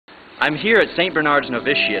I'm here at St. Bernard's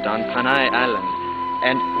Novitiate on Panay Island,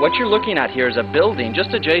 and what you're looking at here is a building just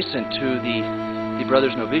adjacent to the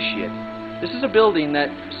Brothers Novitiate. This is a building that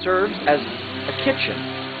serves as a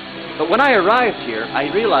kitchen. But when I arrived here, I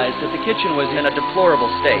realized that the kitchen was in a deplorable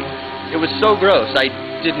state. It was so gross, I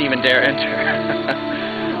didn't even dare enter.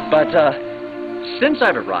 But since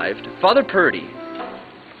I've arrived, Father Purdy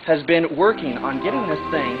has been working on getting this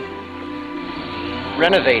thing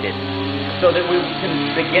renovated so that we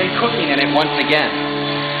can begin cooking in it once again.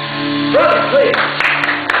 Brother, please!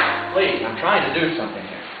 Please, I'm trying to do something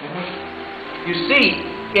here. You see,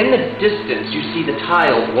 in the distance, you see the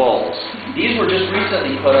tiled walls. These were just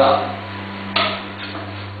recently put up.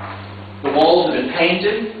 The walls have been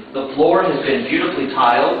painted. The floor has been beautifully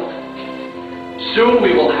tiled. Soon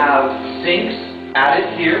we will have sinks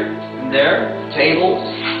added here and there, tables.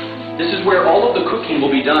 This is where all of the cooking will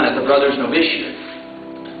be done at the Brothers Novitiate.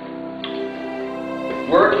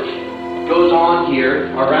 Work goes on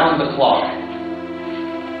here around the clock.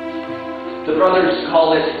 The brothers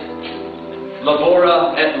call it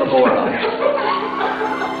labora et labora.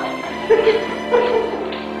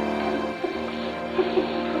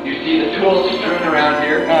 You see the tools strewn around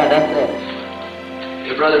here? Oh, that's it.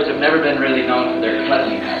 The brothers have never been really known for their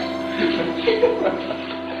cleanliness.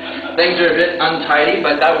 Things are a bit untidy,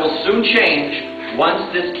 but that will soon change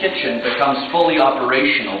once this kitchen becomes fully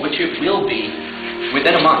operational, which it will be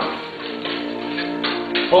within a month.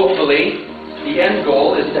 Hopefully, the end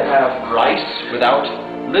goal is to have rice without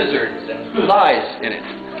lizards and flies in it.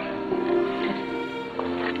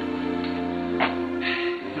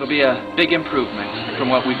 It'll be a big improvement from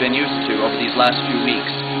what we've been used to over these last few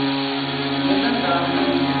weeks.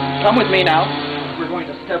 Come with me now. We're going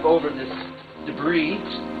to step over this debris.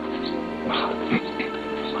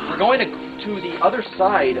 We're going to the other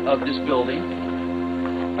side of this building,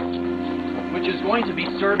 which is going to be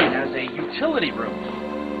serving as a utility room,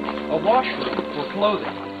 a washroom for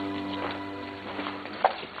clothing.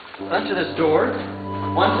 Onto this door,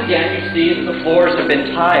 once again you see that the floors have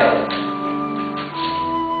been tiled.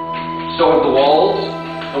 So have the walls.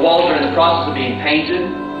 The walls are in the process of being painted.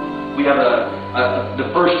 We have the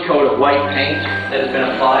first coat of white paint that has been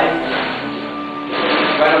applied.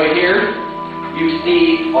 Right over here, you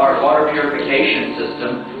see our water purification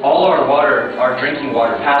system. All our water, our drinking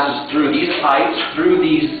water, passes through these pipes, through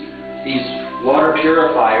these water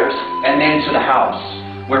purifiers, and then to the house,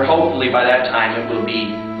 where hopefully by that time it will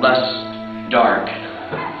be less dark.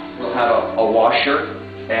 We'll have a washer,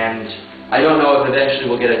 and I don't know if eventually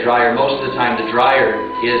we'll get a dryer. Most of the time the dryer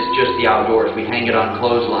is just the outdoors. We hang it on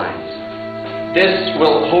clotheslines. This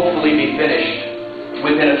will hopefully be finished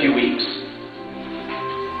within a few weeks.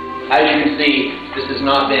 As you can see, this has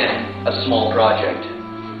not been a small project.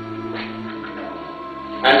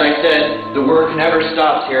 As I said, the work never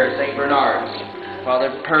stops here at St. Bernard's. Father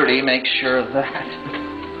Purdy makes sure of that.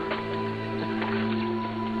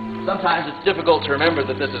 Sometimes it's difficult to remember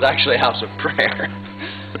that this is actually a house of prayer.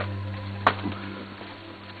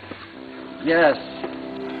 Yes,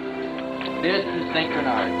 this is St.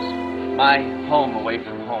 Bernard's, my home away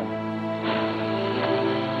from home.